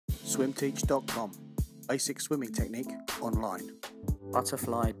swimteach.com. Basic swimming technique online.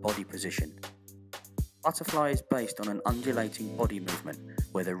 Butterfly body position. Butterfly is based on an undulating body movement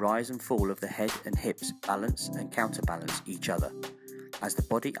where the rise and fall of the head and hips balance and counterbalance each other. As the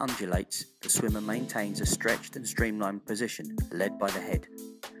body undulates, the swimmer maintains a stretched and streamlined position led by the head.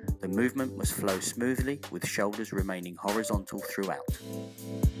 The movement must flow smoothly with shoulders remaining horizontal throughout.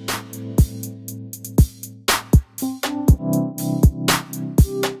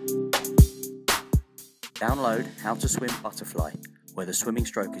 Download How to Swim Butterfly, where the swimming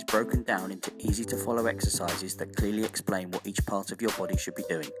stroke is broken down into easy to follow exercises that clearly explain what each part of your body should be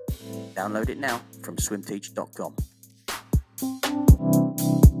doing. Download it now from swimteach.com.